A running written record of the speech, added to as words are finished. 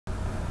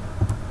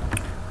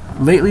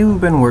Lately we've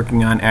been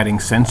working on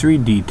adding sensory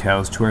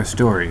details to our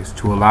stories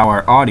to allow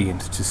our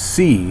audience to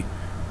see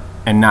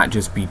and not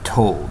just be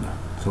told.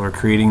 So we're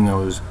creating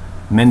those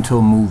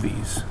mental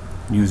movies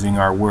using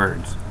our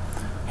words.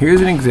 Here's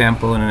an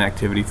example and an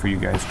activity for you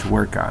guys to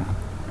work on.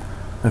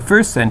 The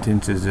first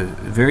sentence is a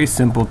very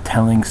simple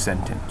telling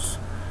sentence.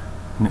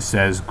 And it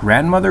says,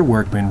 Grandmother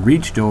Workman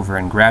reached over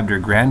and grabbed her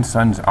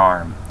grandson's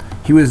arm.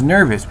 He was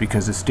nervous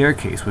because the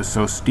staircase was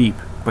so steep,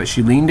 but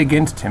she leaned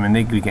against him and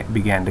they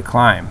began to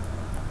climb.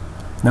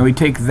 Now we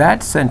take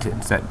that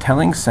sentence, that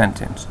telling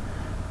sentence,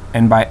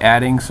 and by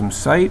adding some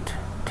sight,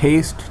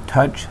 taste,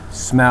 touch,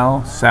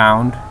 smell,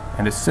 sound,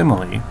 and a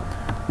simile,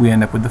 we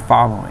end up with the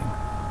following.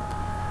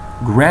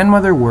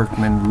 Grandmother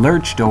Workman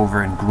lurched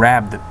over and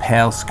grabbed the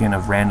pale skin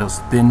of Randall's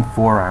thin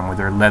forearm with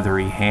her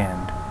leathery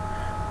hand.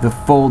 The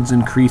folds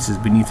and creases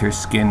beneath her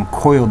skin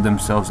coiled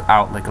themselves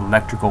out like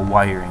electrical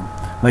wiring,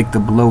 like the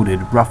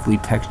bloated, roughly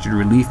textured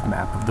relief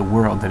map of the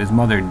world that his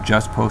mother had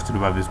just posted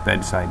above his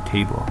bedside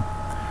table.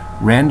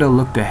 Randall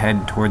looked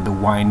ahead toward the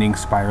winding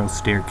spiral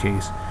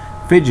staircase,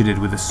 fidgeted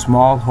with a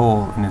small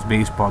hole in his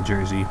baseball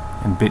jersey,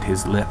 and bit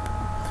his lip.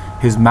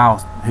 His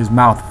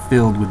mouth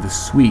filled with the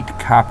sweet,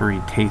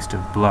 coppery taste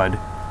of blood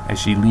as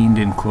she leaned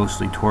in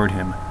closely toward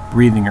him,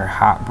 breathing her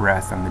hot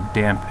breath on the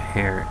damp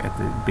hair at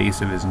the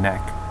base of his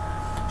neck.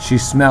 She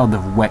smelled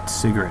of wet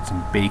cigarettes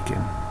and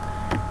bacon.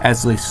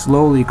 As they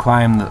slowly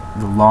climbed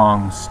the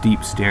long,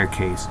 steep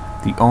staircase,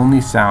 the only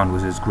sound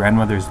was his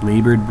grandmother's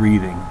labored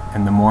breathing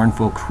and the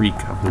mournful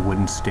creak of the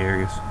wooden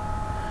stairs.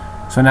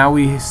 So now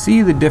we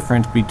see the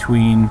difference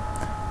between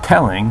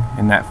telling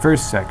in that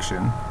first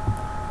section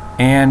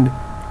and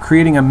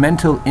creating a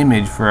mental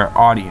image for our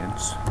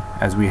audience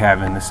as we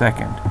have in the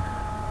second.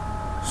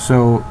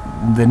 So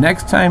the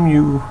next time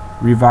you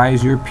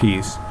revise your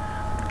piece,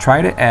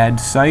 try to add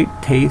sight,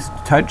 taste,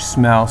 touch,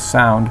 smell,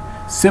 sound,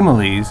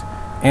 similes,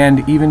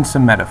 and even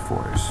some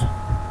metaphors.